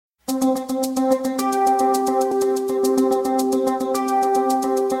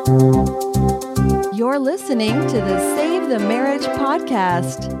listening to the Save the Marriage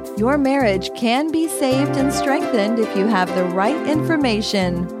podcast. Your marriage can be saved and strengthened if you have the right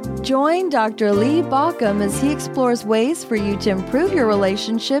information. Join Dr. Lee Baucom as he explores ways for you to improve your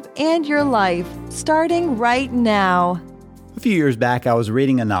relationship and your life, starting right now. A few years back, I was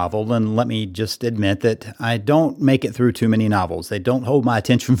reading a novel, and let me just admit that I don't make it through too many novels. They don't hold my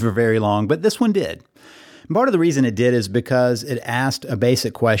attention for very long, but this one did. Part of the reason it did is because it asked a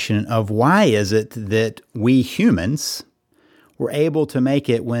basic question of why is it that we humans were able to make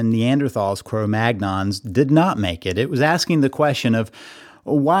it when Neanderthals, Cro-Magnons, did not make it. It was asking the question of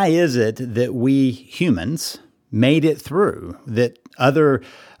why is it that we humans made it through, that other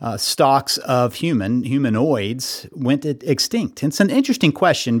stocks of humanoids went extinct. It's an interesting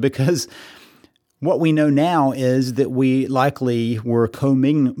question because what we know now is that we likely were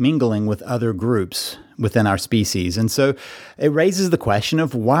commingling with other groups within our species. And so it raises the question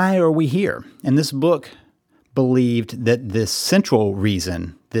of why are we here? And this book believed that the central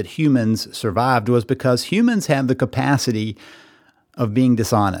reason that humans survived was because humans have the capacity of being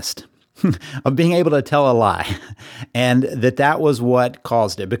dishonest, of being able to tell a lie, and that was what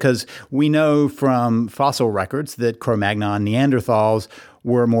caused it. Because we know from fossil records that Cro-Magnon Neanderthals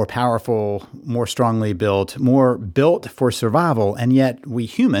were more powerful, more strongly built, more built for survival, and yet we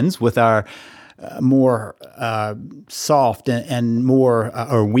humans, with our more soft and more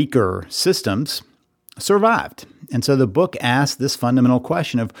or weaker systems, survived. And so the book asked this fundamental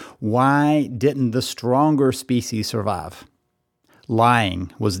question of why didn't the stronger species survive?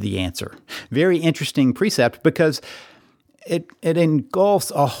 Lying was the answer. Very interesting precept because it engulfs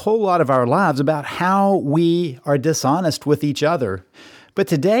a whole lot of our lives about how we are dishonest with each other. But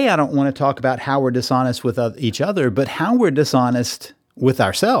today I don't want to talk about how we're dishonest with each other, but how we're dishonest with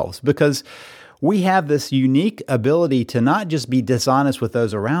ourselves, because we have this unique ability to not just be dishonest with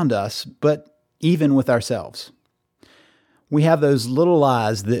those around us, but even with ourselves. We have those little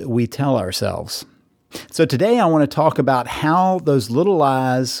lies that we tell ourselves. So today I want to talk about how those little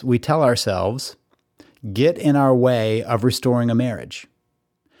lies we tell ourselves get in our way of restoring a marriage.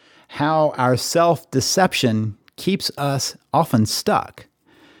 How our self-deception keeps us often stuck.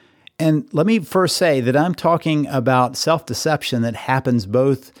 And let me first say that I'm talking about self-deception that happens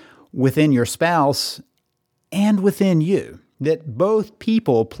both within your spouse and within you. That both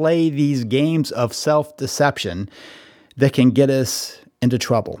people play these games of self-deception that can get us into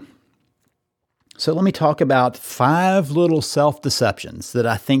trouble. So let me talk about 5 little self-deceptions that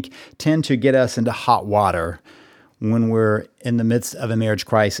I think tend to get us into hot water when we're in the midst of a marriage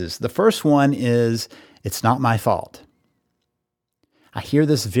crisis. The first one is, it's not my fault. I hear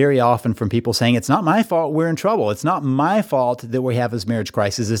this very often from people saying, it's not my fault we're in trouble. It's not my fault that we have this marriage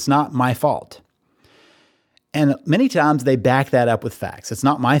crisis. It's not my fault. And many times they back that up with facts. It's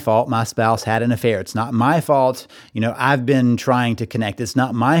not my fault my spouse had an affair. It's not my fault, I've been trying to connect. It's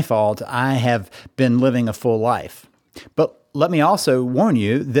not my fault I have been living a full life. But let me also warn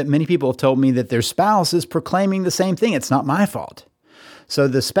you that many people have told me that their spouse is proclaiming the same thing. It's not my fault. So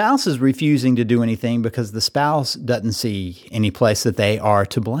the spouse is refusing to do anything because the spouse doesn't see any place that they are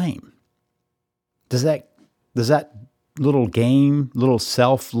to blame. Does that little game, little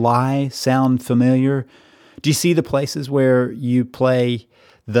self-lie sound familiar? Do you see the places where you play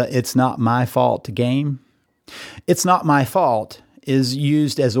the it's not my fault game? It's not my fault is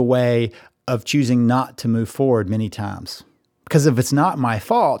used as a way of choosing not to move forward many times. Because if it's not my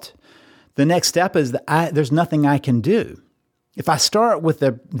fault, the next step is that there's nothing I can do. If I start with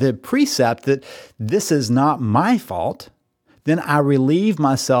the precept that this is not my fault, then I relieve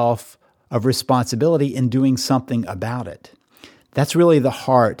myself of responsibility in doing something about it. That's really the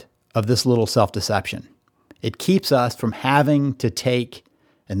heart of this little self-deception. It keeps us from having to take,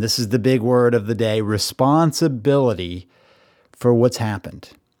 and this is the big word of the day, responsibility for what's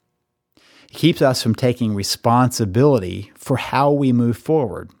happened. It keeps us from taking responsibility for how we move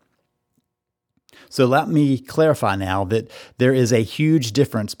forward. So let me clarify now that there is a huge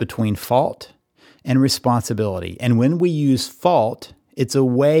difference between fault and responsibility. And when we use fault, it's a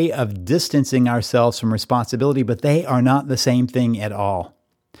way of distancing ourselves from responsibility, but they are not the same thing at all.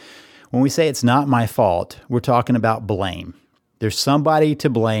 When we say it's not my fault, we're talking about blame. There's somebody to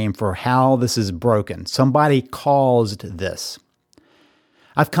blame for how this is broken. Somebody caused this.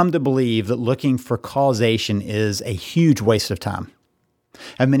 I've come to believe that looking for causation is a huge waste of time.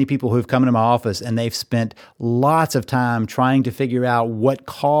 I have many people who have come into my office and they've spent lots of time trying to figure out what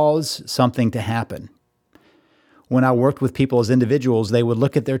caused something to happen. When I worked with people as individuals, they would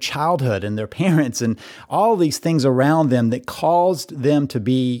look at their childhood and their parents and all these things around them that caused them to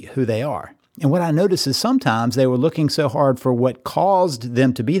be who they are. And what I noticed is sometimes they were looking so hard for what caused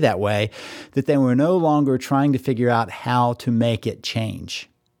them to be that way that they were no longer trying to figure out how to make it change.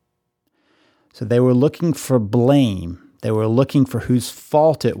 So they were looking for blame. They were looking for whose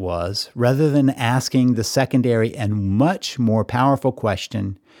fault it was, rather than asking the secondary and much more powerful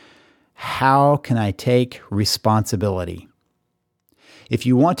question, how can I take responsibility? If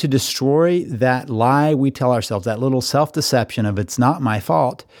you want to destroy that lie we tell ourselves, that little self-deception of it's not my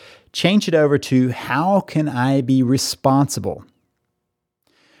fault, change it over to how can I be responsible?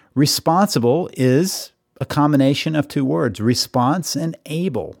 Responsible is a combination of two words, response and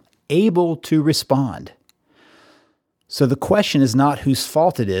able to respond. So the question is not whose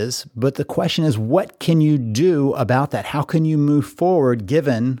fault it is, but the question is what can you do about that? How can you move forward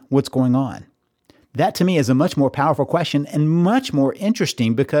given what's going on? That to me is a much more powerful question and much more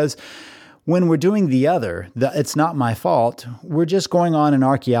interesting because when we're doing the other, it's not my fault, we're just going on an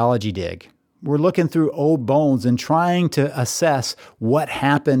archaeology dig. We're looking through old bones and trying to assess what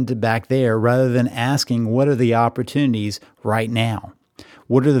happened back there rather than asking what are the opportunities right now?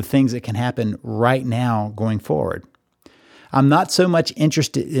 What are the things that can happen right now going forward? I'm not so much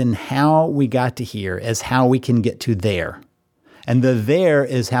interested in how we got to here as how we can get to there. And the there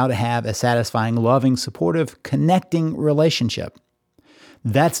is how to have a satisfying, loving, supportive, connecting relationship.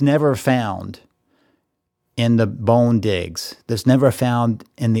 That's never found in the bone digs. That's never found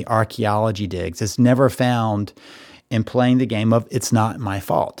in the archaeology digs. It's never found in playing the game of it's not my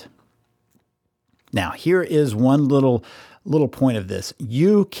fault. Now, here is one little point of this.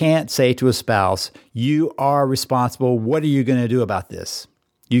 You can't say to a spouse, you are responsible. What are you going to do about this?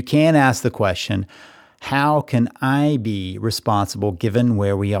 You can ask the question, how can I be responsible given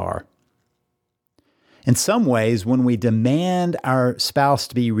where we are? In some ways, when we demand our spouse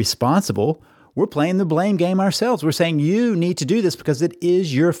to be responsible, we're playing the blame game ourselves. We're saying you need to do this because it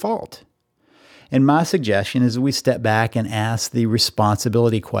is your fault. And my suggestion is we step back and ask the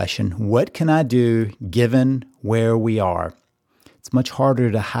responsibility question, what can I do given where we are? It's much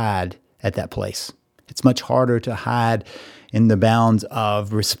harder to hide at that place. It's much harder to hide in the bounds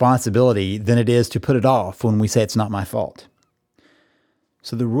of responsibility than it is to put it off when we say it's not my fault.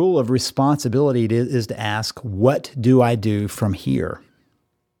 So the rule of responsibility is to ask, what do I do from here?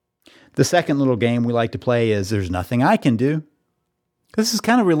 The second little game we like to play is there's nothing I can do. This is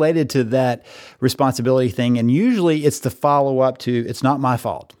kind of related to that responsibility thing, and usually it's the follow-up to, it's not my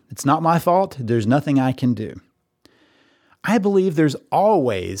fault. It's not my fault. There's nothing I can do. I believe there's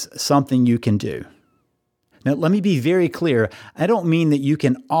always something you can do. Now, let me be very clear. I don't mean that you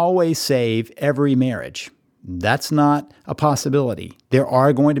can always save every marriage. That's not a possibility. There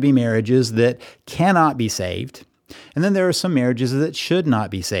are going to be marriages that cannot be saved. And then there are some marriages that should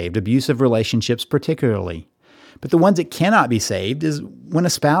not be saved, abusive relationships particularly. But the ones that cannot be saved is when a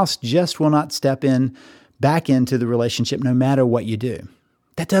spouse just will not step back into the relationship no matter what you do.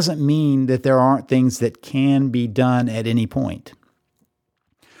 That doesn't mean that there aren't things that can be done at any point.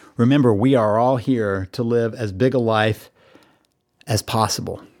 Remember, we are all here to live as big a life as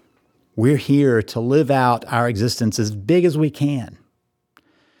possible. We're here to live out our existence as big as we can.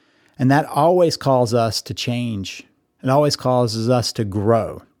 And that always calls us to change. It always causes us to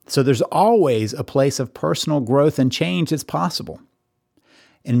grow. So there's always a place of personal growth and change that's possible.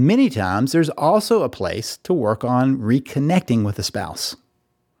 And many times there's also a place to work on reconnecting with a spouse.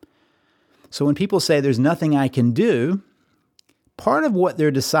 So when people say there's nothing I can do, part of what they're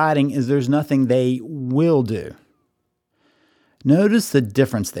deciding is there's nothing they will do. Notice the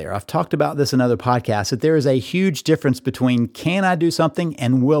difference there. I've talked about this in other podcasts, that there is a huge difference between can I do something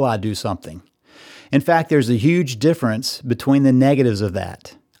and will I do something. In fact, there's a huge difference between the negatives of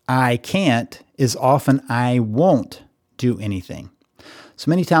that. I can't is often I won't do anything. So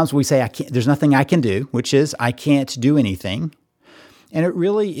many times we say there's nothing I can do, which is I can't do anything. And it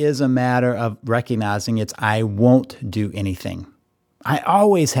really is a matter of recognizing it's I won't do anything. I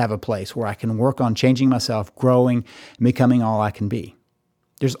always have a place where I can work on changing myself, growing, and becoming all I can be.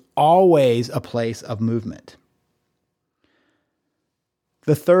 There's always a place of movement.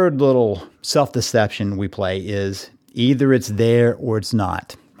 The third little self-deception we play is either it's there or it's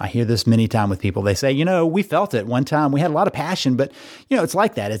not. I hear this many times with people. They say, we felt it one time. We had a lot of passion, but, it's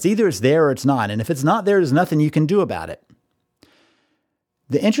like that. It's either it's there or it's not. And if it's not there, there's nothing you can do about it.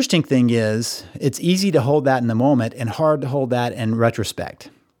 The interesting thing is, it's easy to hold that in the moment and hard to hold that in retrospect.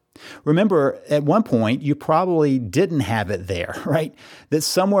 Remember, at one point, you probably didn't have it there, right? That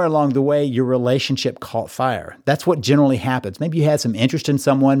somewhere along the way, your relationship caught fire. That's what generally happens. Maybe you had some interest in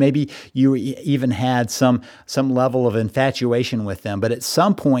someone. Maybe you even had some level of infatuation with them. But at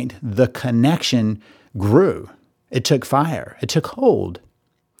some point, the connection grew. It took fire. It took hold.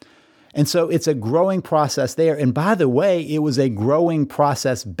 And so it's a growing process there. And by the way, it was a growing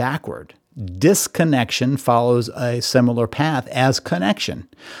process backward. Disconnection follows a similar path as connection.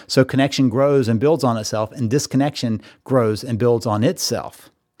 So connection grows and builds on itself, and disconnection grows and builds on itself.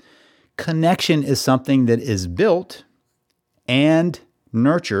 Connection is something that is built and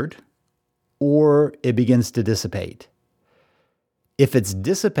nurtured, or it begins to dissipate. If it's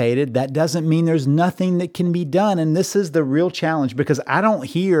dissipated, that doesn't mean there's nothing that can be done. And this is the real challenge, because I don't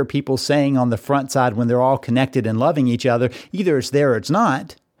hear people saying on the front side when they're all connected and loving each other, either it's there or it's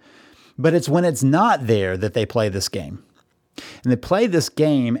not. But it's when it's not there that they play this game. And they play this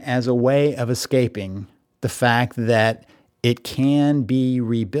game as a way of escaping the fact that it can be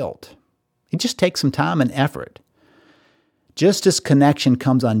rebuilt. It just takes some time and effort. Just as connection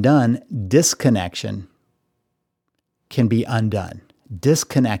comes undone, disconnection can be undone.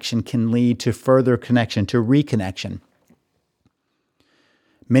 Disconnection can lead to further connection, to reconnection.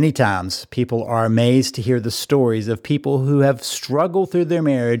 Many times, people are amazed to hear the stories of people who have struggled through their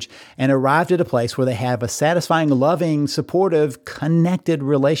marriage and arrived at a place where they have a satisfying, loving, supportive, connected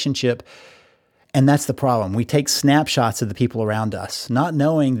relationship. And that's the problem. We take snapshots of the people around us, not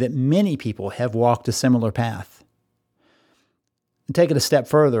knowing that many people have walked a similar path. And take it a step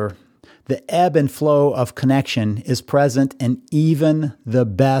further. The ebb and flow of connection is present in even the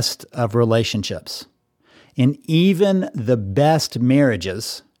best of relationships. In even the best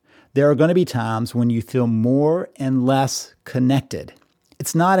marriages, there are going to be times when you feel more and less connected.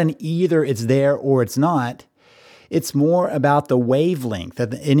 It's not an either it's there or it's not. It's more about the wavelength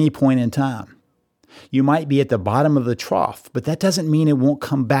at any point in time. You might be at the bottom of the trough, but that doesn't mean it won't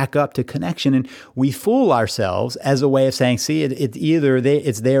come back up to connection. And we fool ourselves as a way of saying, see, it's either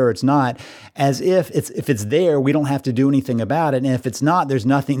it's there or it's not, as if it's there, we don't have to do anything about it. And if it's not, there's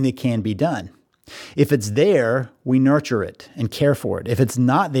nothing that can be done. If it's there, we nurture it and care for it. If it's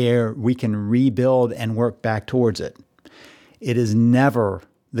not there, we can rebuild and work back towards it. It is never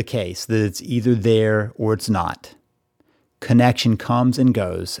the case that it's either there or it's not. Connection comes and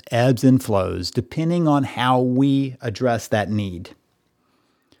goes, ebbs and flows, depending on how we address that need.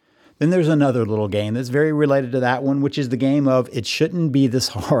 Then there's another little game that's very related to that one, which is the game of it shouldn't be this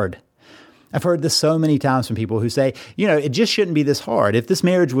hard. I've heard this so many times from people who say, it just shouldn't be this hard. If this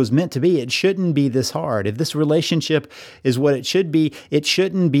marriage was meant to be, it shouldn't be this hard. If this relationship is what it should be, it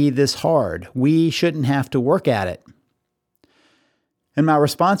shouldn't be this hard. We shouldn't have to work at it. And my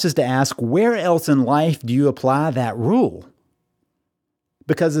response is to ask, where else in life do you apply that rule?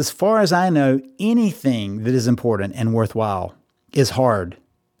 Because as far as I know, anything that is important and worthwhile is hard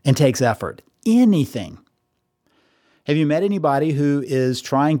and takes effort. Anything. Have you met anybody who is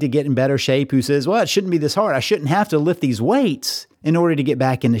trying to get in better shape who says, well, it shouldn't be this hard. I shouldn't have to lift these weights in order to get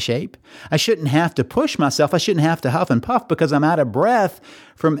back into shape. I shouldn't have to push myself. I shouldn't have to huff and puff because I'm out of breath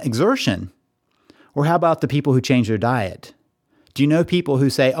from exertion. Or how about the people who change their diet? Do you know people who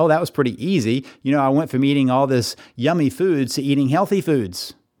say, oh, that was pretty easy. I went from eating all this yummy foods to eating healthy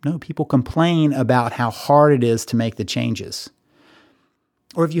foods. No, people complain about how hard it is to make the changes.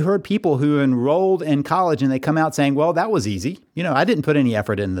 Or have you heard people who enrolled in college and they come out saying, well, that was easy. I didn't put any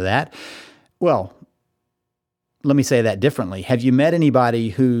effort into that. Well, let me say that differently. Have you met anybody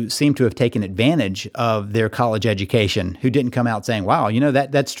who seemed to have taken advantage of their college education who didn't come out saying, wow,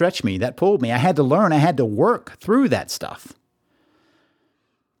 that stretched me, that pulled me. I had to learn, I had to work through that stuff.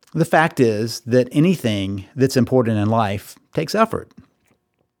 The fact is that anything that's important in life takes effort.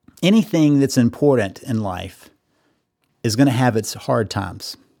 Anything that's important in life is going to have its hard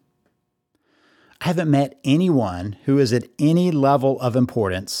times. I haven't met anyone who is at any level of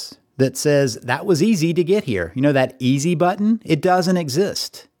importance that says that was easy to get here. That easy button, it doesn't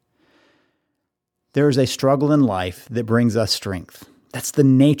exist. There is a struggle in life that brings us strength. That's the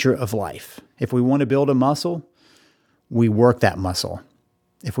nature of life. If we want to build a muscle, we work that muscle.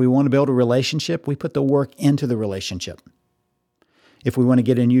 If we want to build a relationship, we put the work into the relationship. If we want to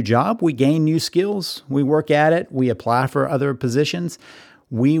get a new job, we gain new skills. We work at it. We apply for other positions.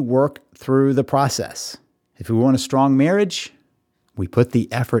 We work through the process. If we want a strong marriage, we put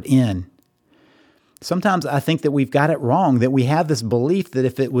the effort in. Sometimes I think that we've got it wrong, that we have this belief that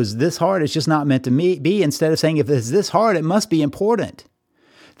if it was this hard, it's just not meant to be, instead of saying if it's this hard, it must be important.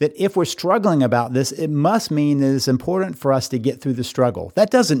 That if we're struggling about this, it must mean that it's important for us to get through the struggle.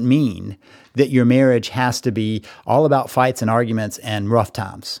 That doesn't mean that your marriage has to be all about fights and arguments and rough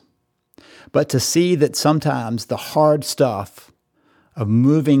times. But to see that sometimes the hard stuff of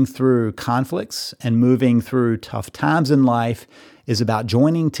moving through conflicts and moving through tough times in life is about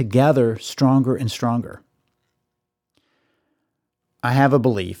joining together stronger and stronger. I have a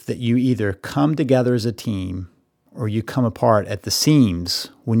belief that you either come together as a team or you come apart at the seams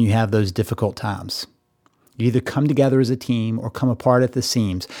when you have those difficult times. You either come together as a team or come apart at the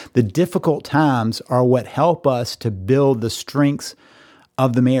seams. The difficult times are what help us to build the strengths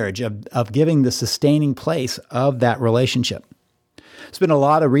of the marriage, of giving the sustaining place of that relationship. There's been a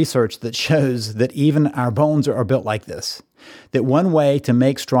lot of research that shows that even our bones are built like this. That one way to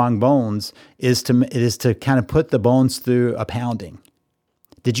make strong bones is to kind of put the bones through a pounding.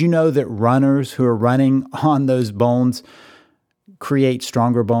 Did you know that runners who are running on those bones create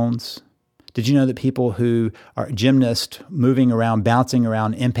stronger bones? Did you know that people who are gymnasts moving around, bouncing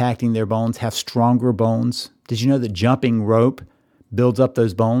around, impacting their bones have stronger bones? Did you know that jumping rope builds up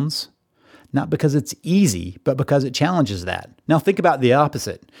those bones? Not because it's easy, but because it challenges that. Now think about the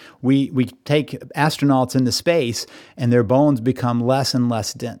opposite. We take astronauts into space and their bones become less and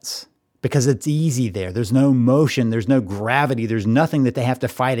less dense because it's easy there. There's no motion, there's no gravity, there's nothing that they have to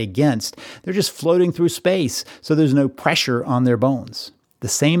fight against. They're just floating through space, so there's no pressure on their bones. The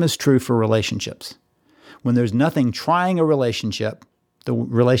same is true for relationships. When there's nothing trying a relationship, the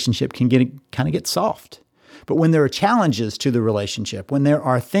relationship can get soft. But when there are challenges to the relationship, when there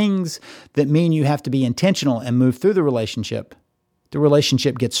are things that mean you have to be intentional and move through the relationship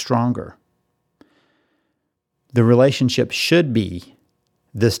gets stronger. The relationship should be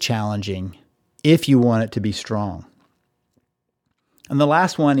this challenging if you want it to be strong. And the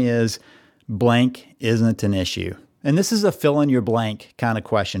last one is blank isn't an issue. And this is a fill in your blank kind of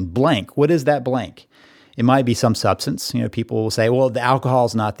question. Blank, what is that blank? It might be some substance. People will say, well, the alcohol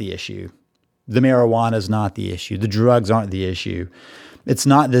is not the issue. The marijuana is not the issue. The drugs aren't the issue. It's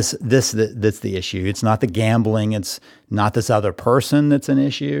not this that's the issue. It's not the gambling. It's not this other person that's an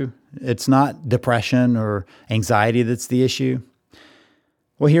issue. It's not depression or anxiety that's the issue.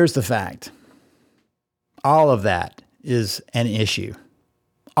 Well, here's the fact. All of that is an issue.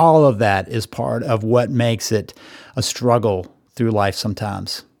 All of that is part of what makes it a struggle through life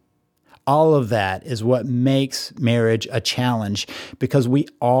sometimes. All of that is what makes marriage a challenge because we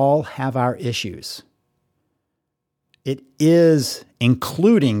all have our issues. It is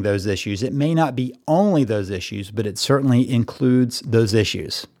including those issues. It may not be only those issues, but it certainly includes those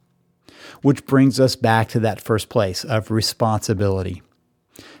issues. Which brings us back to that first place of responsibility.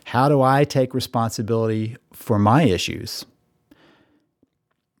 How do I take responsibility for my issues?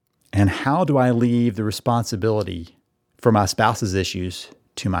 And how do I leave the responsibility for my spouse's issues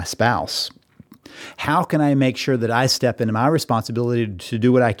to my spouse? How can I make sure that I step into my responsibility to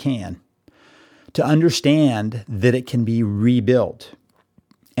do what I can, to understand that it can be rebuilt,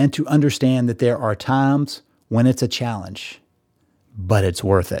 and to understand that there are times when it's a challenge, but it's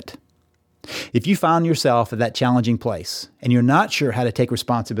worth it? If you found yourself at that challenging place and you're not sure how to take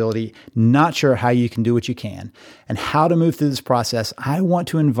responsibility, not sure how you can do what you can, and how to move through this process, I want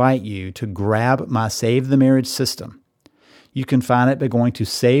to invite you to grab my Save the Marriage system. You can find it by going to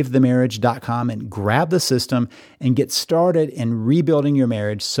savethemarriage.com and grab the system and get started in rebuilding your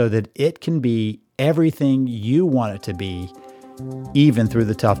marriage so that it can be everything you want it to be, even through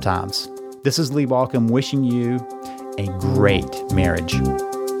the tough times. This is Lee Baucom wishing you a great marriage.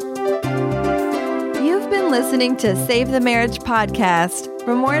 You've been listening to Save the Marriage podcast.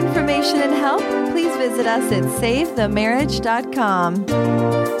 For more information and help, please visit us at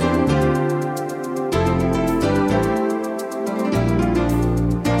savethemarriage.com.